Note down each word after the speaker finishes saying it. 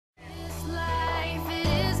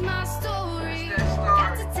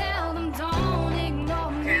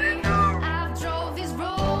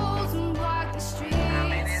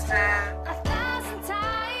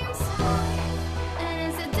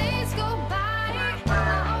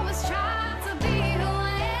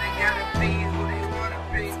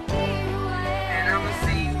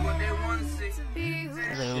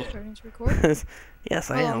recording?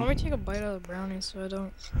 Yes, I Hold on, am. let me take a bite out of the brownie so I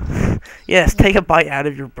don't. Yes, take a bite out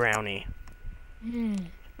of your brownie. Mmm.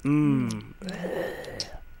 Mmm.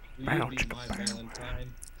 Will you be my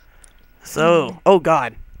Valentine? So, oh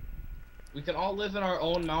god. We can all live in our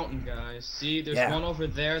own mountain, guys. See, there's Yeah. one over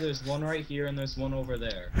there, there's one right here, and there's one over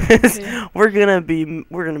there. we're gonna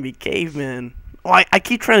be cavemen. Oh, I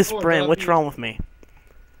keep trying to Oh, sprint. What's wrong with me?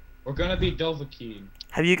 We're gonna be Dovahkiin.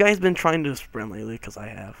 Have you guys been trying to sprint lately? Because I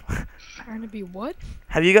have. Trying to be what?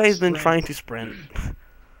 Have you guys been Sprint. trying to sprint?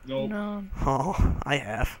 Nope. No. Oh, I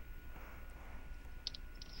have.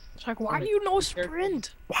 It's like, why do you no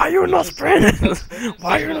sprint? Why you no sprint?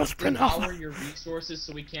 Why you no no sprint? Devour your resources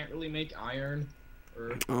so we can't really make iron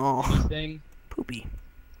or Oh, anything. poopy.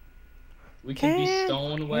 We can be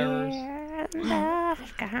stone wearers.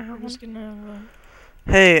 I'm just gonna.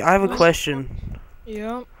 Hey, I have a question.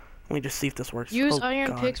 Yep. Let me just see if this works. Use Oh,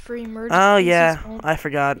 iron God. picks for emergencies. Oh yeah, only I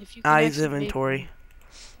forgot. if you can I use actually make inventory.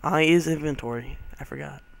 them. I use inventory. I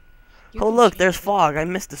forgot. You Oh can look, change there's it. fog. I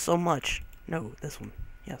missed it so much. No, this one.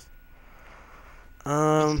 Yes.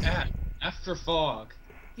 After fog.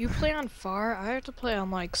 You play on far. I have to play on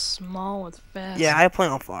like small with fast. Yeah, I play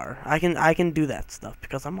on fire. I can do that stuff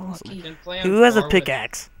because I'm Lucky. awesome. You can play on Who has a far with-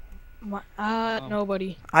 pickaxe?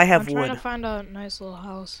 Nobody. I have I'm trying wood. to find a nice little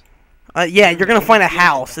house. Yeah, you're gonna find a Yeah,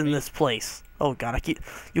 house in right. this place. Oh god,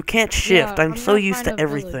 you can't shift. Yeah, I'm I'm so gonna used find to a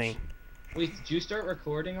village. everything. Wait, did you start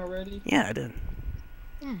recording already? Yeah, I did.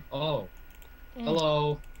 Oh. Mm.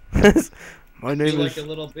 Hello. My I name feel like is. a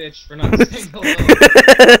little bitch for not saying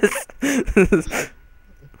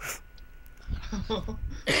hello.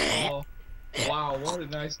 Oh, wow, what a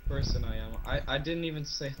nice person I am. I didn't even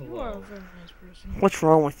say You are a hello. very nice person. What's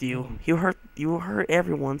wrong with you? You hurt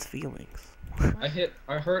everyone's feelings.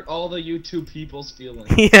 I hurt all the YouTube people's feelings.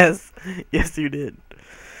 Yes, yes, you did.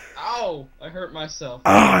 Ow! I hurt myself.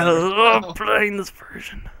 Oh, I love Oh. playing this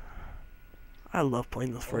version. I love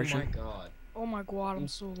playing this Oh my version. god. Oh my god, I'm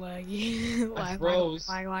so laggy. I froze.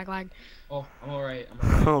 lag. Oh, I'm alright. I'm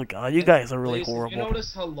alright. Oh god, you guys are really Please, horrible. You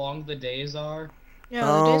notice how long the days are? Yeah,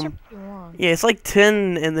 the days are Um, pretty long. Yeah, it's like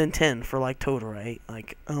 10 and then 10 for like total, right?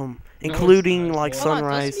 Like it's including not. like Hold Hold on,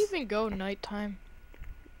 sunrise. does it even go nighttime?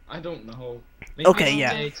 I don't know. Maybe Okay, it's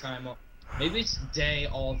yeah. Daytime. Maybe it's day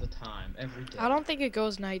all the time, every day. I don't think it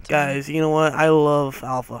goes nighttime. Guys, you know what? I love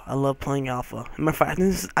Alpha. I love playing Alpha. Matter of fact,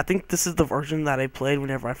 I think this is the version that I played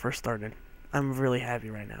whenever I first started. I'm really happy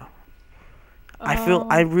right now.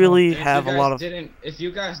 I really If you have a guys lot of. If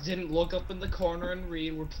you guys didn't look up in the corner and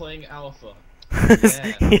read, we're playing Alpha.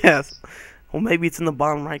 Yeah. Yes. Well, maybe it's in the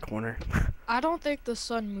bottom right corner. I don't think the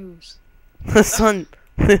sun moves. The sun.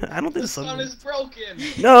 I don't think The the sun sun. is broken.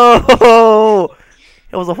 No!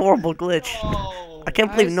 It was a horrible glitch. No. I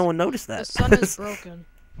can't believe Guys, no one noticed The that. sun is broken.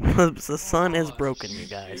 The sun is Oh, broken, you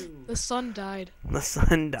guys. shoot. The sun died. The sun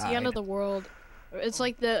It's the end died. of the world. It's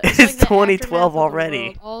like the. It's like the 2012 aftermath of the already.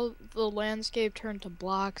 world. All the landscape turned to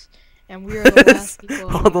blocks, and we are the last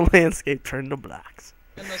people. All the alive. landscape turned to blacks.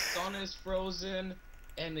 And the sun is frozen,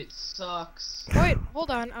 and it sucks. Wait,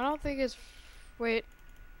 hold on. I don't think it's. Wait.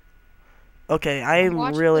 Okay, I I'm am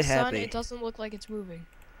watching really the sun, happy. It doesn't look like it's moving.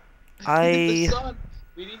 The sun.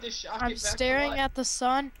 We need to shock I'm it back staring to life. at the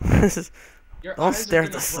sun. This is. Your Don't eyes are stare at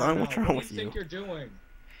gonna the sun, burn what's out. wrong What with do you think you? you're doing?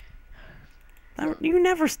 You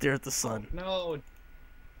never stare at the sun. No.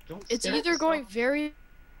 Don't It's stare at either the going very.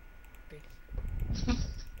 sun.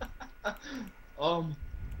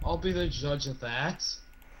 I'll be the judge of that.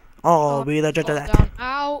 Oh, be the judge of fall that. down.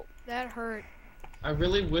 Ow, that hurt. I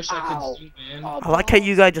really wish I Ow. could zoom in. Oh, I like how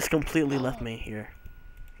you balls. guys just completely left me here.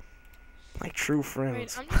 Like true Wait,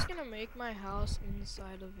 friends. I'm just gonna make my house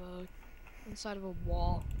inside of a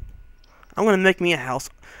wall. I'm gonna make me a house.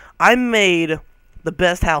 I made the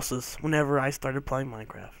best houses whenever I started playing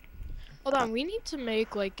Minecraft. Hold on, we need to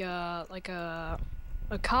make like a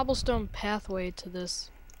cobblestone pathway to this.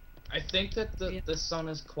 I think that Yeah. the sun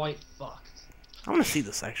is quite fucked. I want to see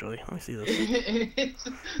this actually. Let me see this.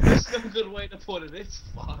 There's no good way to put it. It's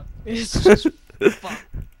fucked. It's just fuck.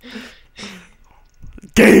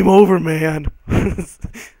 Game over, man.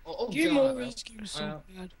 Oh, Game God. over. This game's so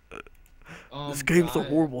bad. This game's so God.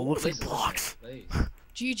 horrible. It looks This like is a blocks. place.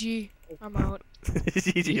 GG. I'm out.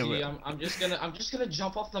 GG, I'm just gonna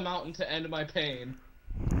jump off the mountain to end my pain.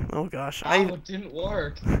 Oh gosh, Oh, it didn't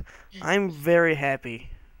work. I'm very happy.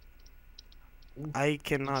 Oof. I The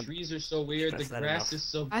cannot. trees are so weird. The stress that grass enough. is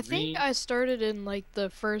so green. I think I started in like the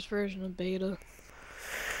first version of beta.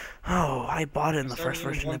 Oh, I bought it in the Started first in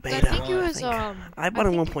version of 1.1. beta. I think it was I bought it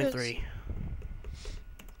in think it was- 1.3.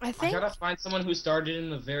 I I think gotta find someone who started in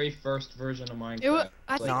the very first version of Minecraft.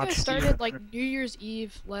 I think Not I Steve. started like New Year's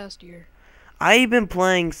Eve last year. I've been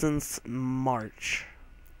playing since March.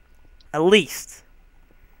 At least.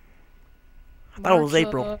 I thought it was March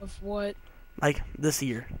April. Of what? Like this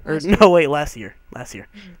year. Last No, wait, last year.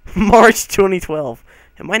 March 2012.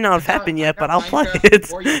 It might not have happened yet, but I'll play Minecraft it.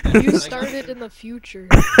 before you did. You started in the future.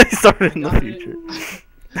 I started in the got it. future.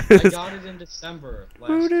 I got it in December like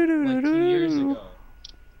 2 years ago.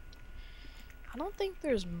 I don't think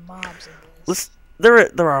there's mobs in this.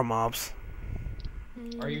 There are mobs.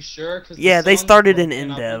 Are you sure? 'Cause the Yeah, they sun's started in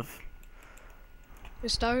broken up Indev. They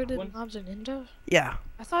started When- mobs in Indev? Yeah.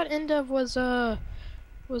 I thought Indev was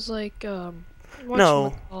like No.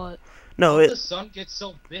 whatchamacallit? No, How it the sun gets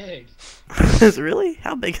so big? is really?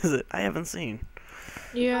 How big is it? I haven't seen.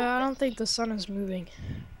 Yeah, I don't think the sun is moving.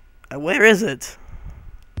 Where is it?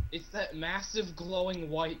 It's that massive glowing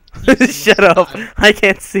white piece in the Shut up. sky. I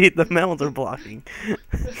can't see it. The mountains are blocking.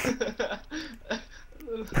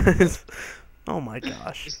 Oh my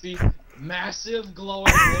gosh. It's the massive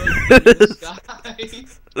glowing white in the sky.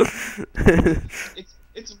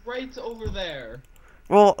 It's right over there.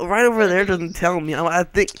 Well, right over there doesn't tell me. I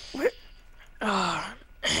think Ah,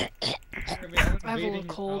 Jeremy, I'm I have a invading little your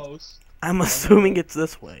cold. house. I'm assuming it's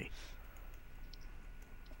this way.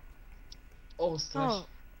 Oh, slash. oh,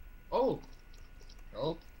 Oh.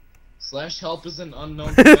 Help. Slash help is an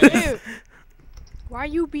unknown hey, command. why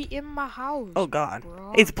you be in my house? Oh god.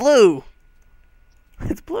 bro? It's blue.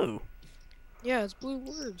 It's blue. Yeah, it's blue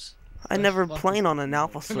words. I Slash never fuck played is on an an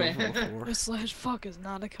alpha unknown server command. before. Slash fuck is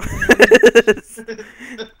not a command.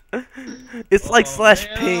 It's like Oh, slash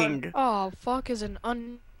man. ping. Oh, fuck is an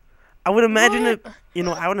un. I would imagine What? it. You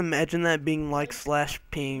know, I would imagine that being like slash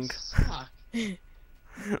ping. Suck.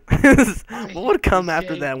 What would come hate after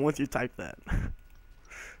this that game. once you type that?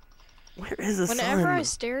 Where is the Whenever I sun?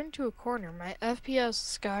 stare into a corner, my FPS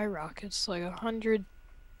skyrockets like 100.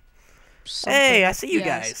 Hey, I see you FPS.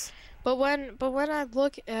 guys. But when I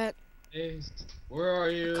look at Hey, where are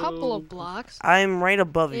you? a couple of blocks, I'm right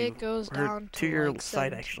above you. it goes Or down to your like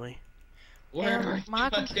side, 70. actually. Where and are you? my I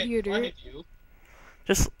can't computer- find you.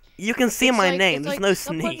 Just you can see It's my like- name. it's There's like no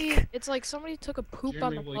somebody- snake. It's like somebody took a poop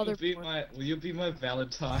Jeremy, on the will you be motherboard. my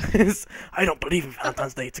Valentine? I don't believe in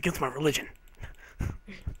Valentine's Day. It's against my religion.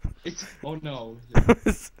 It's oh no.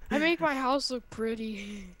 I make my house look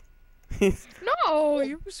pretty. No,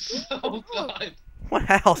 you screwed Oh it up. god. What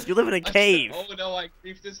house? You live in a cave. Oh no, I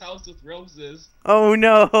griefed this house with roses. Oh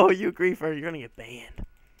no, you griefer. You're gonna get banned.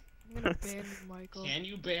 I'm gonna ban you, Michael. Can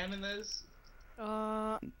you ban in this?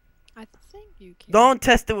 I think you can. Don't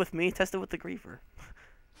test it with me. Test it with the griefer.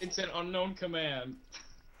 It's an unknown command.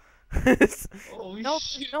 Oh No,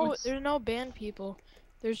 shoot. there's no ban people.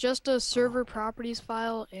 There's just a server properties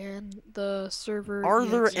file and the server. Are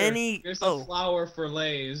there EXE. any? There's a Oh, flower for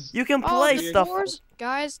Lays. you can Oh, play the stuff. doors,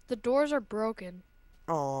 guys, the doors are broken.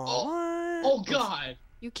 Oh, Oh god.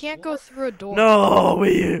 You can't go through a door. No,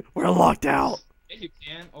 we're locked out. Yeah, you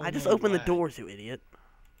can. Oh, I just no, opened the lag. doors, you idiot.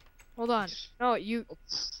 Hold on. No, you.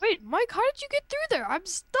 Wait, Mike, how did you get through there? I'm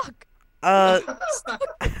stuck.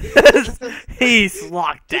 He's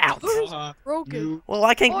locked out. Uh, Broken. you- Well,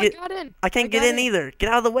 I can't Oh, get. I got in. I can't I get got in either. Get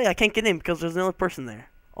out of the way. I can't get in because there's another person there.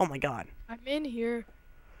 Oh my god. I'm in here.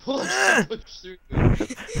 push through.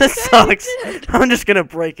 This sucks. I'm just gonna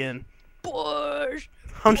break in. Push.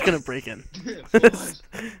 I'm just gonna break in. Push.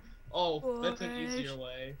 Oh, that's an easier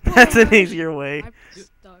way. That's an easier way. I'm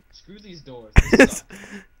stuck. Screw these doors. They suck.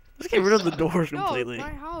 Just get rid of the doors No, completely.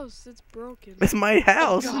 my house, it's broken. It's my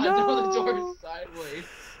house. Oh, God, no, the door's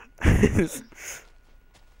sideways.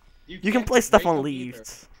 You can can't play stuff break on them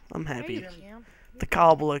leaves. I'm Yeah, happy. you can. The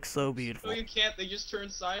cobble looks so either. beautiful. No, you can't. They just turn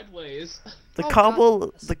sideways. The Oh, cobble,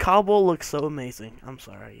 God. the cobble looks so amazing. I'm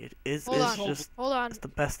sorry. It's Hold on. just Hold on. it's the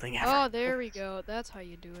best thing ever. Oh, there we go. That's how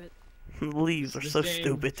you do it. The leaves are This so game-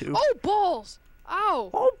 stupid too. Oh, balls!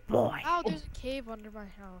 Ow! Oh boy. Ow, there's a cave under my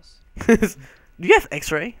house. Do you have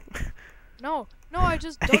X-ray? No, I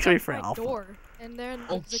just dug X-ray up for my Alpha. door, and then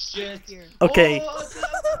Oh, there's a cave shit. here. Okay. Oh,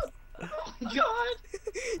 oh God.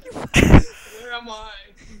 Where am I?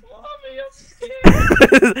 Mommy, I'm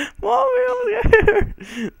scared. Mommy, I'm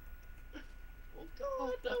here. Oh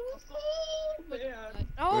God, that was so bad.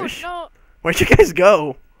 Oh, Where's- no! Where'd you guys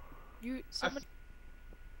go? Somebody.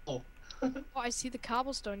 Oh. Oh, I see the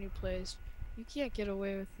cobblestone you placed. You can't get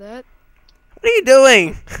away with that. What are you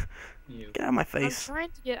doing? You. Get out of my I'm face. trying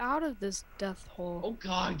to get out of this death hole. Oh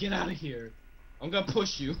God, get out of here. I'm gonna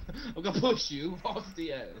push you. I'm gonna push you off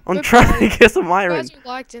the edge. I'm Goodbye. trying to get some You iron. guys are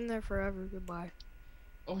locked in there forever. Goodbye.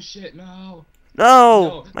 Oh shit, no.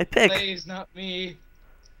 No, my pick. Please, not me.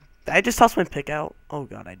 Did I just toss my pick out? Oh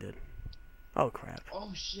god, I did. Oh crap.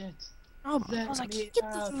 Oh shit. Oh, Let I was like, me get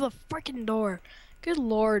out. through the freaking door. Good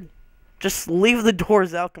lord. Just leave the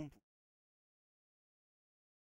doors out completely.